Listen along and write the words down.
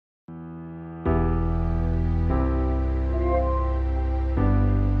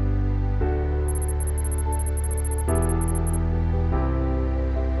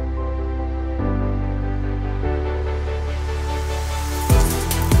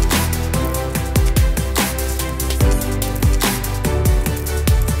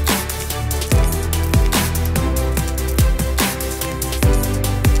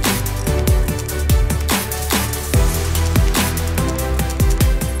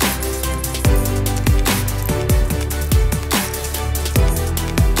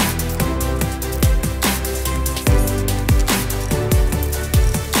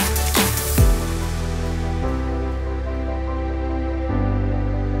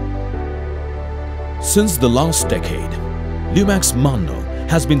Since the last decade, Lumax Mannoh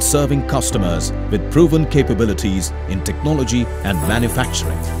has been serving customers with proven capabilities in technology and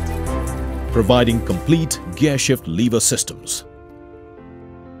manufacturing, providing complete gearshift lever systems.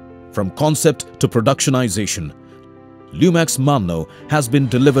 From concept to productionization, Lumax Mannoh has been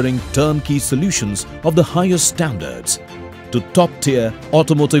delivering turnkey solutions of the highest standards to top-tier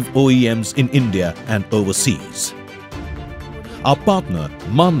automotive OEMs in India and overseas. Our partner,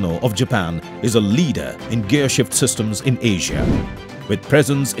 Mannoh of Japan, is a leader in gearshift systems in Asia, with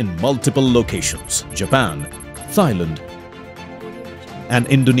presence in multiple locations: Japan, Thailand, and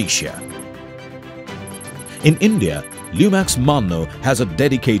Indonesia. In India, Lumax Mannoh has a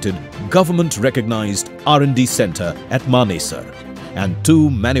dedicated government-recognized R&D center at Manesar and 2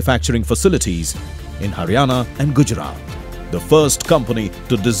 manufacturing facilities in Haryana and Gujarat. The first company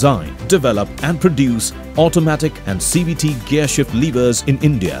to design, develop and produce automatic and CVT gearshift levers in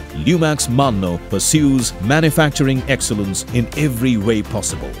India, Lumax Mannoh pursues manufacturing excellence in every way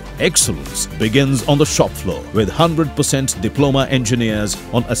possible. Excellence begins on the shop floor with 100% diploma engineers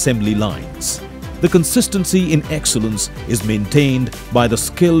on assembly lines. The consistency in excellence is maintained by the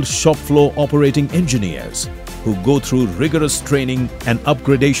skilled shop floor operating engineers who go through rigorous training and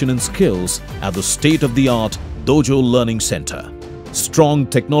upgradation in skills at the state-of-the-art Dojo Learning Center. Strong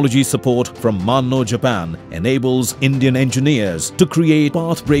technology support from Mannoh Japan enables Indian engineers to create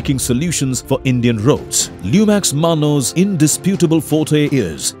path-breaking solutions for Indian roads. Lumax Mannoh's indisputable forte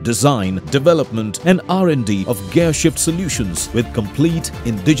is design, development and R&D of gearshift solutions with complete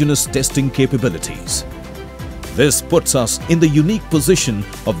indigenous testing capabilities. This puts us in the unique position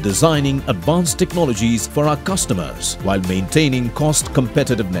of designing advanced technologies for our customers while maintaining cost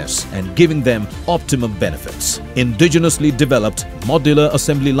competitiveness and giving them optimum benefits. Indigenously developed modular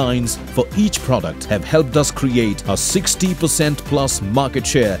assembly lines for each product have helped us create a 60% plus market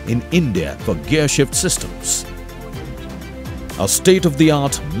share in India for gearshift systems. Our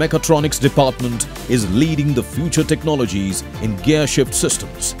state-of-the-art mechatronics department is leading the future technologies in gearshift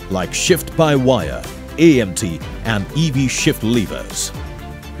systems like shift-by-wire, AMT and EV shift levers.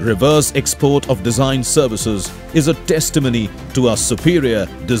 Reverse export of design services is a testimony to our superior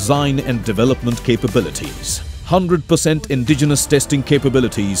design and development capabilities. 100% indigenous testing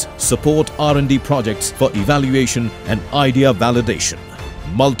capabilities support R&D projects for evaluation and idea validation.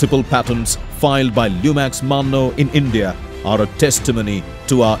 Multiple patents filed by Lumax Mannoh in India are a testimony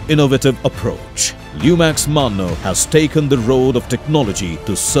to our innovative approach. Lumax Mannoh has taken the road of technology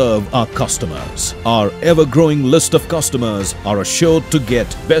to serve our customers. Our ever-growing list of customers are assured to get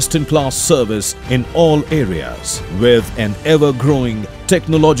best-in-class service in all areas with an ever-growing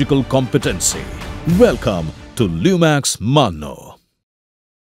technological competency. Welcome to Lumax Mannoh.